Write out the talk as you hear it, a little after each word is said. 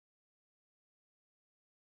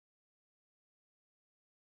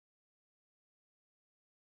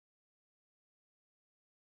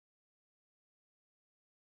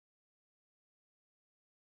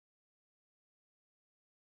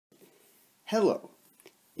Hello.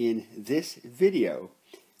 In this video,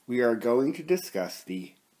 we are going to discuss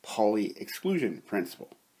the Pauli Exclusion Principle.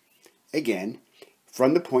 Again,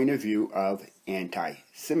 from the point of view of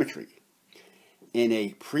anti-symmetry. In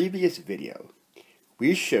a previous video,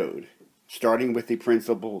 we showed, starting with the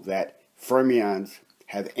principle that fermions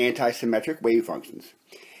have anti-symmetric wave functions,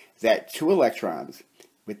 that two electrons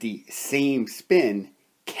with the same spin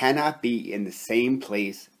cannot be in the same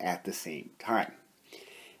place at the same time.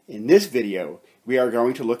 In this video, we are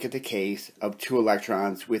going to look at the case of two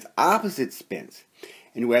electrons with opposite spins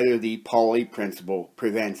and whether the Pauli principle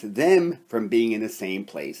prevents them from being in the same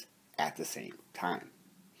place at the same time.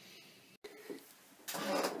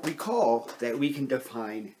 Recall that we can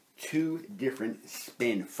define two different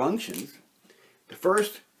spin functions. The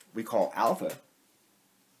first we call alpha,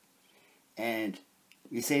 and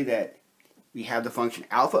we say that we have the function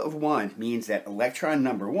alpha of 1 means that electron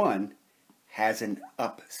number 1 has an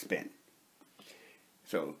up spin.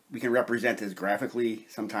 So we can represent this graphically,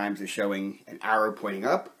 sometimes as showing an arrow pointing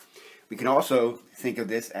up. We can also think of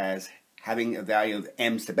this as having a value of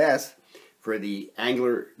m sub s for the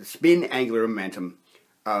spin angular momentum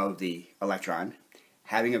of the electron,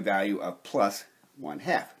 having a value of plus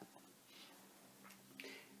 1/2.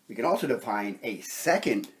 We can also define a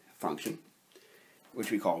second function,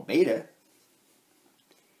 which we call beta.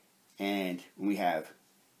 And when we have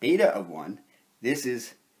beta of 1, this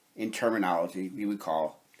is, in terminology, we would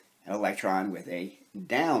call an electron with a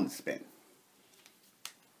down spin.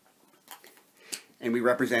 And we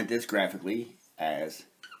represent this graphically as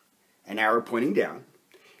an arrow pointing down.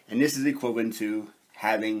 And this is equivalent to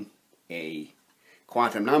having a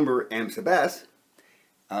quantum number, m sub s,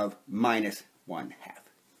 of minus 1/2.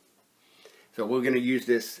 So we're going to use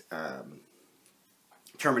this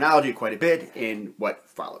terminology quite a bit in what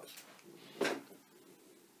follows.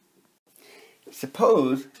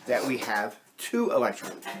 Suppose that we have two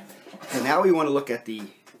electrons. So now we want to look at the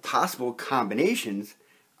possible combinations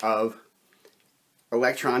of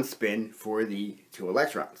electron spin for the two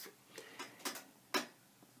electrons.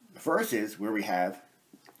 The first is where we have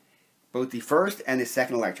both the first and the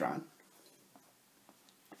second electron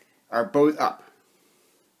are both up.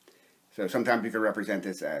 So sometimes we can represent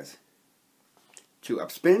this as two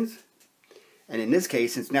up spins. And in this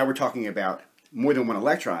case, since now we're talking about more than one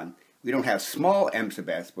electron, we don't have small m sub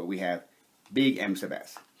s, but we have big m sub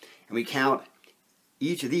s. And we count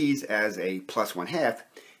each of these as a plus 1/2.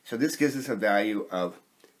 So this gives us a value of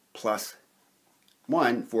plus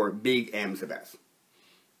 1 for big m sub s.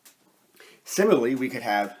 Similarly, we could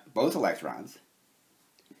have both electrons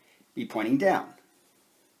be pointing down.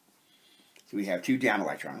 So we have two down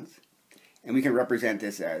electrons. And we can represent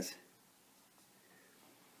this as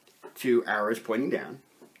two arrows pointing down.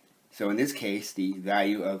 So in this case, the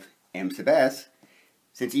value of m sub s,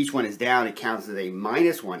 since each one is down, it counts as a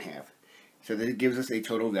minus 1/2. So that gives us a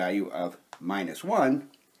total value of minus 1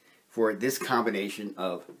 for this combination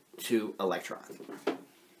of two electrons.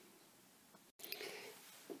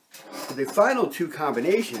 For the final two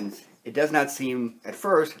combinations, it does not seem at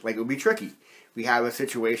first like it would be tricky. We have a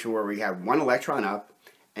situation where we have one electron up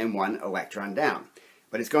and one electron down.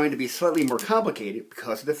 But it's going to be slightly more complicated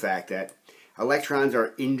because of the fact that electrons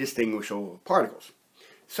are indistinguishable particles.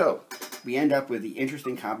 So we end up with the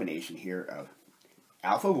interesting combination here of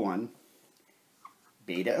alpha of 1,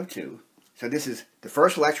 beta of 2. So this is the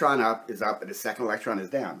first electron up is up and the second electron is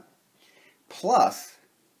down, plus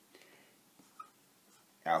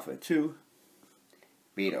alpha of 2,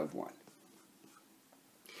 beta of 1.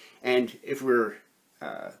 And if we're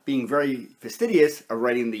being very fastidious of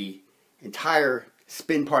writing the entire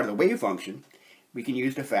spin part of the wave function, we can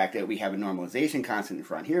use the fact that we have a normalization constant in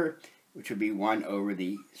front here, which would be 1 over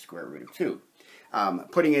the square root of 2.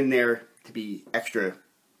 Putting in there to be extra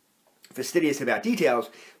fastidious about details,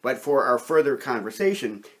 but for our further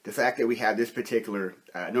conversation, the fact that we have this particular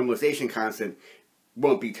normalization constant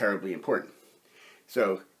won't be terribly important.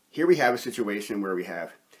 So here we have a situation where we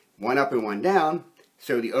have one up and one down,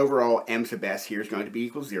 so the overall m sub s here is going to be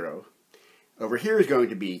equal to 0. Over here is going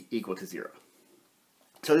to be equal to 0.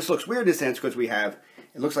 So this looks weird in a sense because we have,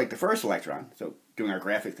 it looks like the first electron, so doing our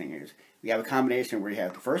graphic thing here, we have a combination where you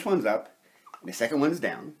have the first one's up and the second one's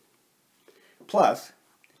down, plus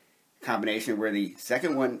a combination where the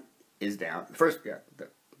second one is down, the first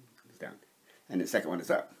is down, and the second one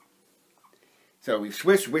is up. So we've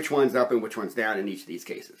switched which one's up and which one's down in each of these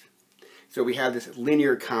cases. So we have this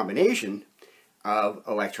linear combination of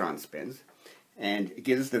electron spins, and it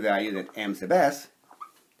gives us the value that m sub s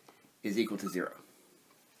is equal to 0.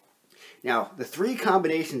 Now, the three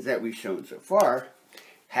combinations that we've shown so far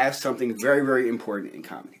have something very, very important in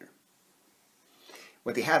common here.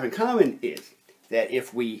 what they have in common is that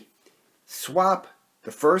if we swap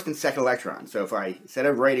the first and second electron, so if I, instead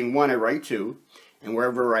of writing 1, I write 2, and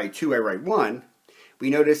wherever I write 2, I write 1, we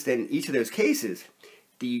notice that in each of those cases,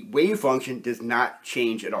 the wave function does not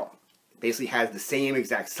change at all. It basically has the same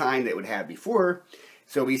exact sign that it would have before,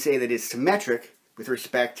 so we say that it's symmetric with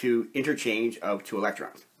respect to interchange of 2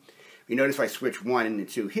 electrons. You notice if I switch 1 and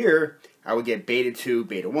 2 here, I would get beta 2,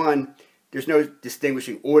 beta 1. There's no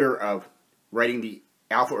distinguishing order of writing the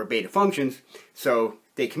alpha or beta functions, so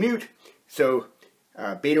they commute. So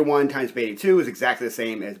beta 1 times beta 2 is exactly the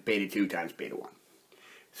same as beta 2 times beta 1.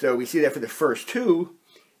 So we see that for the first two,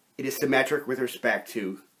 it is symmetric with respect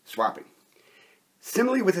to swapping.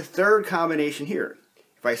 Similarly with the third combination here,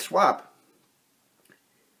 if I swap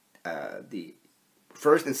the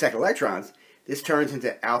first and second electrons, this turns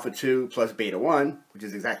into alpha 2 plus beta 1, which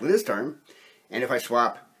is exactly this term. And if I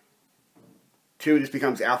swap 2, this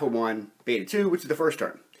becomes alpha 1, beta 2, which is the first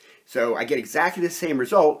term. So I get exactly the same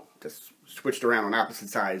result, just switched around on opposite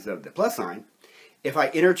sides of the plus sign, if I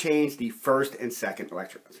interchange the first and second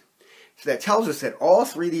electrons. So that tells us that all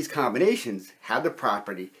three of these combinations have the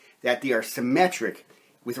property that they are symmetric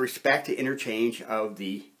with respect to interchange of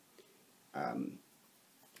the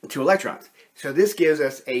 2 electrons. So this gives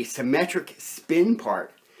us a symmetric spin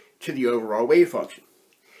part to the overall wave function.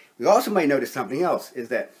 We also might notice something else, is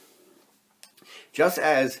that just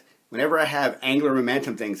as whenever I have angular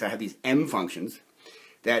momentum things, I have these m functions,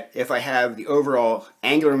 that if I have the overall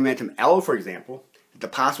angular momentum L, for example, the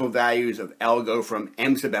possible values of L go from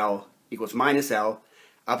m sub L equals minus L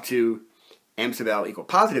up to m sub L equal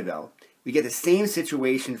positive L, we get the same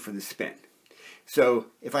situation for the spin. So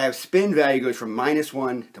if I have spin value goes from minus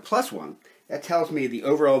 1 to plus 1, that tells me the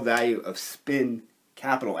overall value of spin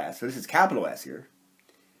capital S, so this is capital S here,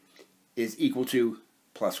 is equal to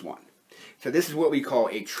plus 1. So this is what we call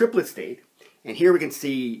a triplet state. And here we can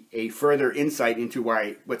see a further insight into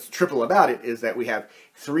why what's triple about it is that we have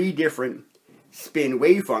 3 different spin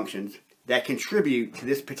wave functions that contribute to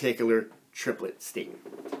this particular triplet state.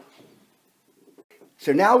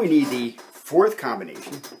 So now we need the fourth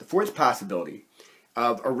combination, the fourth possibility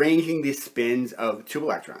of arranging the spins of 2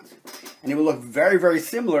 electrons. And it will look very, very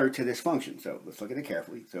similar to this function. So let's look at it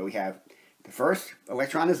carefully. So we have the first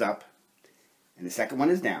electron is up and the second one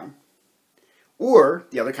is down. Or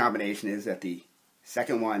the other combination is that the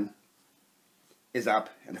second one is up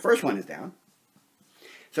and the first one is down.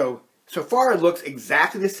 So far it looks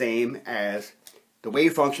exactly the same as the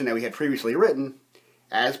wave function that we had previously written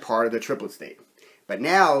as part of the triplet state. But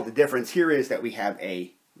now the difference here is that we have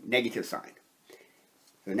a negative sign.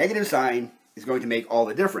 The negative sign is going to make all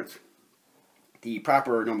the difference. The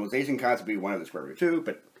proper normalization constant would be 1 over the square root of 2,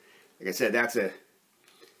 but like I said, that's a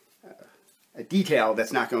detail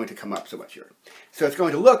that's not going to come up so much here. So it's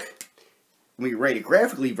going to look, when we write it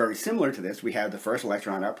graphically, very similar to this. We have the first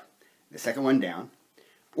electron up, the second one down,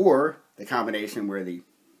 or the combination where the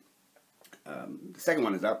second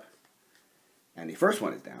one is up and the first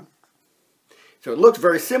one is down. So it looks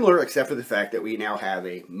very similar except for the fact that we now have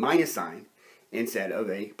a minus sign instead of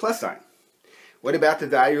a plus sign. What about the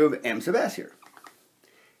value of m sub s here?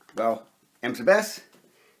 Well, m sub s,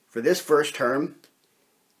 for this first term,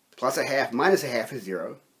 plus a half minus a half is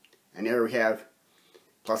 0. And there we have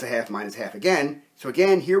plus a half minus a half again. So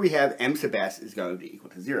again, here we have m sub s is going to be equal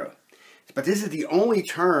to 0. But this is the only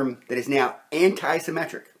term that is now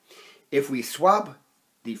anti-symmetric. If we swap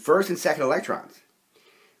the first and second electrons,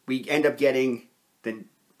 we end up getting,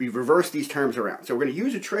 we reverse these terms around. So we're going to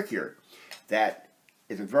use a trick here that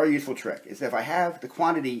is a very useful trick. Is that if I have the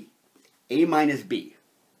quantity a minus b,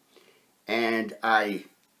 and I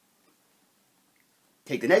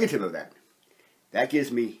take the negative of that, that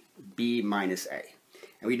gives me b minus a.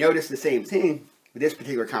 And we notice the same thing with this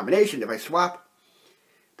particular combination. If I swap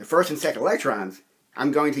the first and second electrons,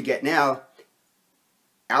 I'm going to get now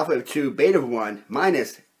alpha 2 beta 1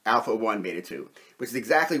 minus alpha 1 beta 2, which is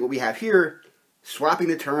exactly what we have here, swapping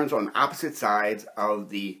the terms on opposite sides of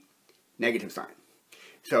the negative sign.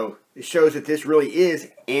 So it shows that this really is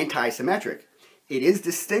anti-symmetric. It is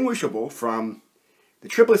distinguishable from the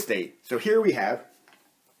triplet state. So here we have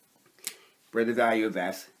where the value of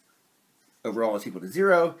s overall is equal to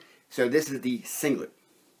 0. So this is the singlet.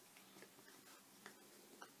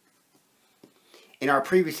 In our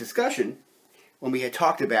previous discussion, when we had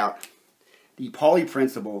talked about the Pauli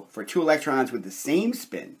principle for 2 electrons with the same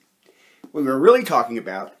spin, what we were really talking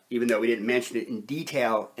about, even though we didn't mention it in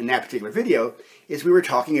detail in that particular video, is we were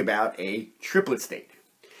talking about a triplet state.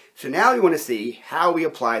 So now we want to see how we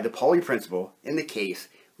apply the Pauli principle in the case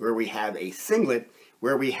where we have a singlet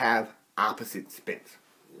where we have opposite spins.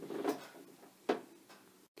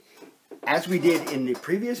 As we did in the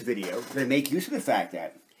previous video, we're going to make use of the fact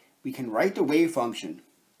that we can write the wave function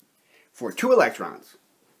for 2 electrons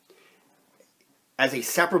as a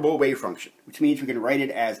separable wave function, which means we can write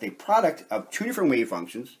it as the product of 2 different wave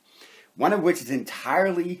functions, one of which is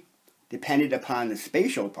entirely dependent upon the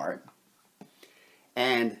spatial part,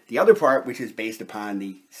 and the other part which is based upon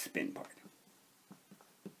the spin part.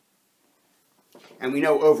 And we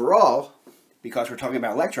know overall, because we're talking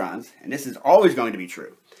about electrons, and this is always going to be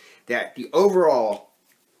true, that the overall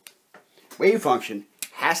wave function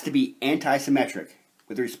has to be anti-symmetric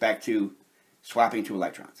with respect to swapping 2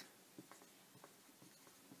 electrons.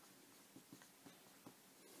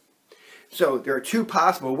 So there are 2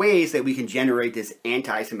 possible ways that we can generate this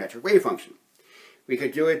anti-symmetric wave function. We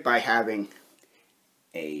could do it by having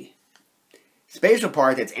a spatial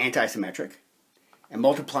part that's anti-symmetric and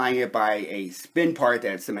multiplying it by a spin part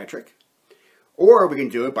that's symmetric. Or we can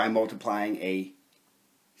do it by multiplying a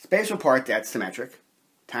spatial part that's symmetric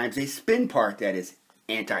times a spin part that is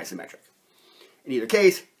anti-symmetric. In either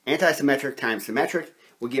case, anti-symmetric times symmetric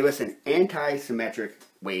will give us an anti-symmetric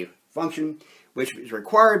wave function, which is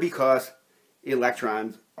required because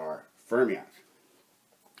electrons are fermions.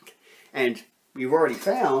 And we've already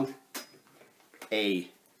found a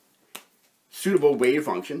suitable wave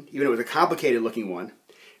function, even though it was a complicated looking one,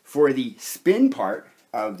 for the spin part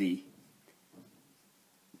of the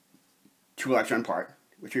 2 electron part,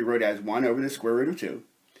 which we wrote as 1 over the square root of 2.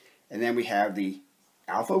 And then we have the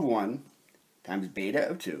alpha of 1 times beta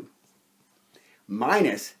of 2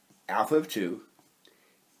 minus alpha of 2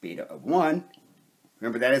 beta of 1.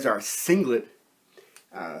 Remember, that is our singlet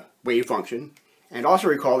wave function. And also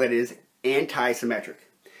recall that it is anti-symmetric.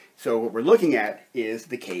 So what we're looking at is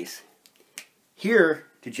the case here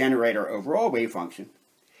to generate our overall wave function,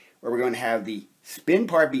 where we're going to have the spin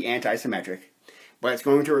part be anti-symmetric, but it's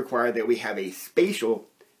going to require that we have a spatial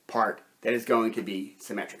part that is going to be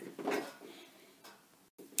symmetric.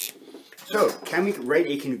 So, can we write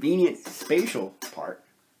a convenient spatial part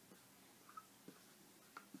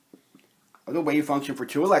of the wave function for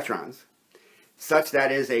 2 electrons such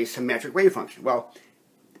that is a symmetric wave function? Well,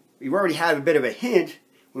 we've already had a bit of a hint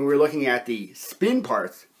when we were looking at the spin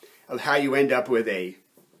parts of how you end up with a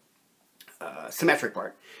symmetric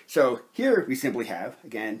part. So here we simply have,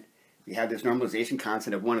 again, we have this normalization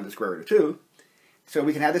constant of 1 over the square root of 2. So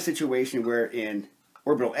we can have the situation where in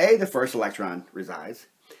orbital A, the first electron resides,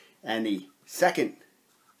 and the second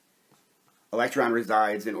electron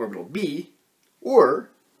resides in orbital B, or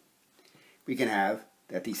we can have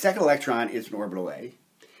that the second electron is in orbital A,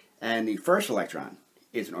 and the first electron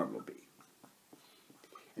is in orbital B.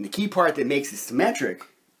 And the key part that makes it symmetric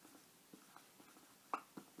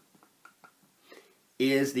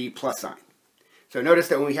is the plus sign. So notice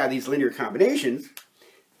that when we have these linear combinations,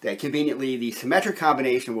 that conveniently the symmetric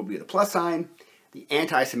combination will be the plus sign, the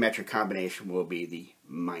anti-symmetric combination will be the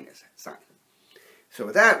minus sign. So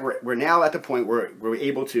with that, we're now at the point where we're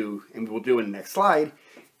able to, and we'll do in the next slide,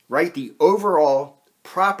 write the overall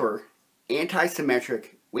proper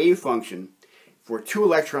anti-symmetric wave function for 2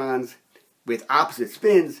 electrons with opposite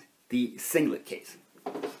spins, the singlet case.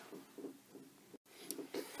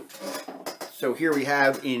 So here we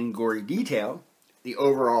have in gory detail the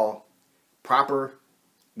overall proper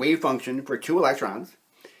wave function for 2 electrons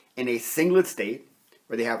in a singlet state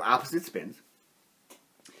where they have opposite spins.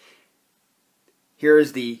 Here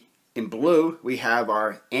is in blue, we have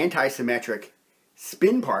our anti-symmetric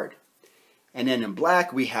spin part, and then in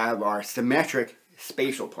black we have our symmetric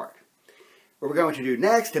spatial part. What we're going to do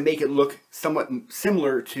next to make it look somewhat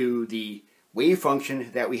similar to the wave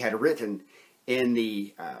function that we had written in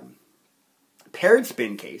the paired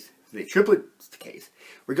spin case, the triplet case,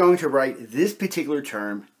 we're going to write this particular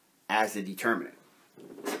term as a determinant.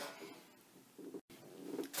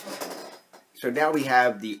 So now we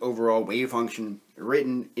have the overall wave function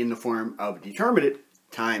written in the form of determinant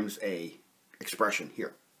times a expression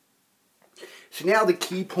here. So now the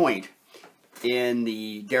key point in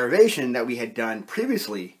the derivation that we had done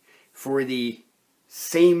previously for the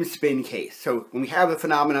same spin case. So when we have a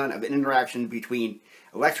phenomenon of an interaction between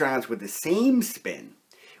electrons with the same spin,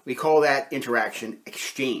 we call that interaction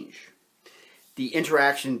exchange. The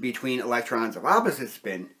interaction between electrons of opposite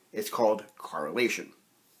spin is called correlation.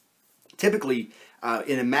 Typically,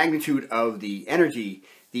 in the magnitude of the energy,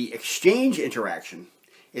 the exchange interaction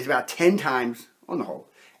is about 10 times, on the whole,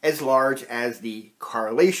 as large as the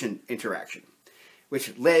correlation interaction,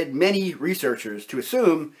 which led many researchers to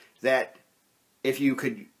assume that if you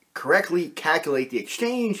could correctly calculate the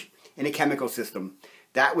exchange in a chemical system,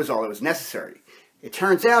 that was all that was necessary. It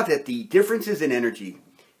turns out that the differences in energy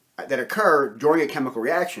that occur during a chemical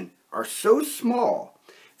reaction are so small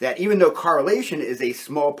that even though correlation is a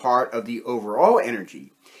small part of the overall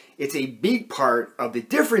energy, it's a big part of the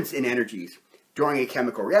difference in energies during a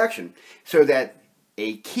chemical reaction, so that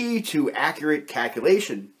a key to accurate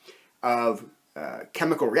calculation of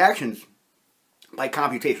chemical reactions by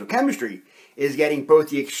computational chemistry is getting both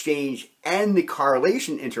the exchange and the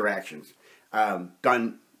correlation interactions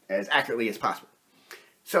done as accurately as possible.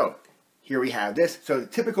 So here we have this. So the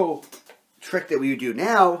typical trick that we would do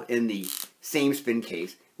now in the same spin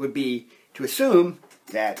case would be to assume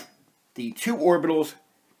that the two orbitals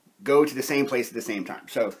go to the same place at the same time.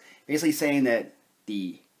 So basically saying that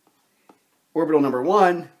the orbital number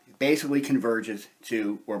 1 basically converges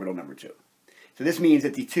to orbital number 2. So this means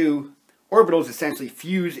that the two orbitals essentially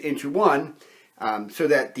fuse into one, so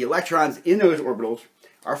that the electrons in those orbitals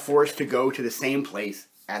are forced to go to the same place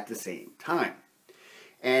at the same time.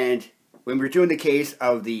 And when we're doing the case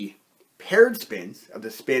of the paired spins, of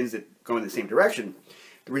the spins that go in the same direction,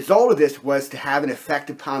 the result of this was to have an effect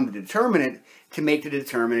upon the determinant to make the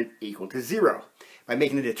determinant equal to 0. By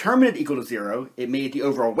making the determinant equal to 0, it made the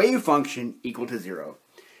overall wave function equal to 0,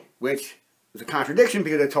 which was a contradiction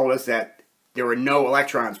because it told us that there were no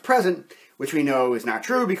electrons present, which we know is not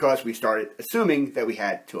true because we started assuming that we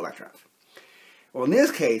had 2 electrons. Well, in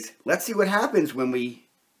this case, let's see what happens when we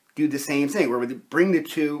do the same thing, where we bring the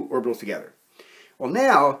two orbitals together. Well,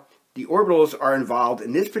 now the orbitals are involved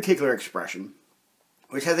in this particular expression,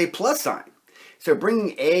 which has a plus sign. So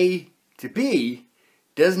bringing A to B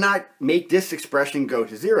does not make this expression go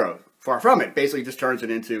to 0. Far from it. Basically just turns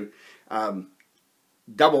it into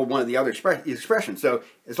double one of the other expressions. So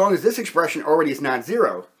as long as this expression already is not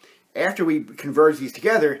 0, after we converge these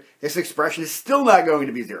together, this expression is still not going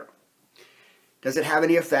to be 0. Does it have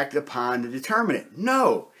any effect upon the determinant?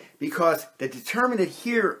 No, because the determinant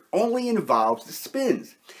here only involves the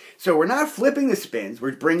spins. So we're not flipping the spins,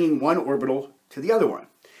 we're bringing one orbital to the other one.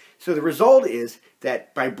 So the result is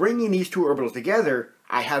that by bringing these two orbitals together,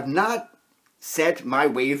 I have not set my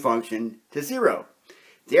wave function to 0.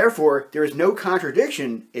 Therefore, there is no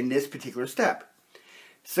contradiction in this particular step.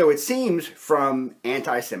 So it seems from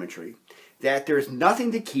anti-symmetry that there is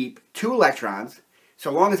nothing to keep two electrons,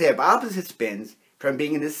 so long as they have opposite spins, from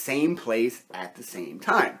being in the same place at the same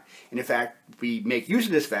time. And in fact, we make use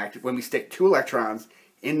of this fact when we stick two electrons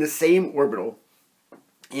in the same orbital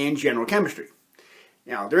in general chemistry.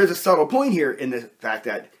 Now, there is a subtle point here in the fact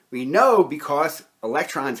that we know because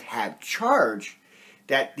electrons have charge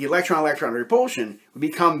that the electron-electron repulsion would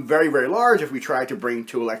become very, very large if we tried to bring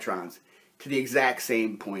two electrons to the exact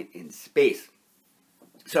same point in space.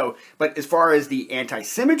 So, but as far as the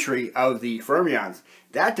anti-symmetry of the fermions,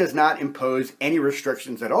 that does not impose any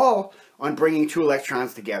restrictions at all on bringing two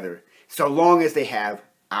electrons together, so long as they have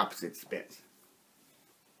opposite spins.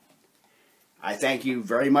 I thank you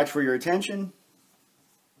very much for your attention.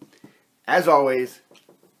 As always,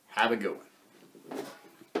 have a good one.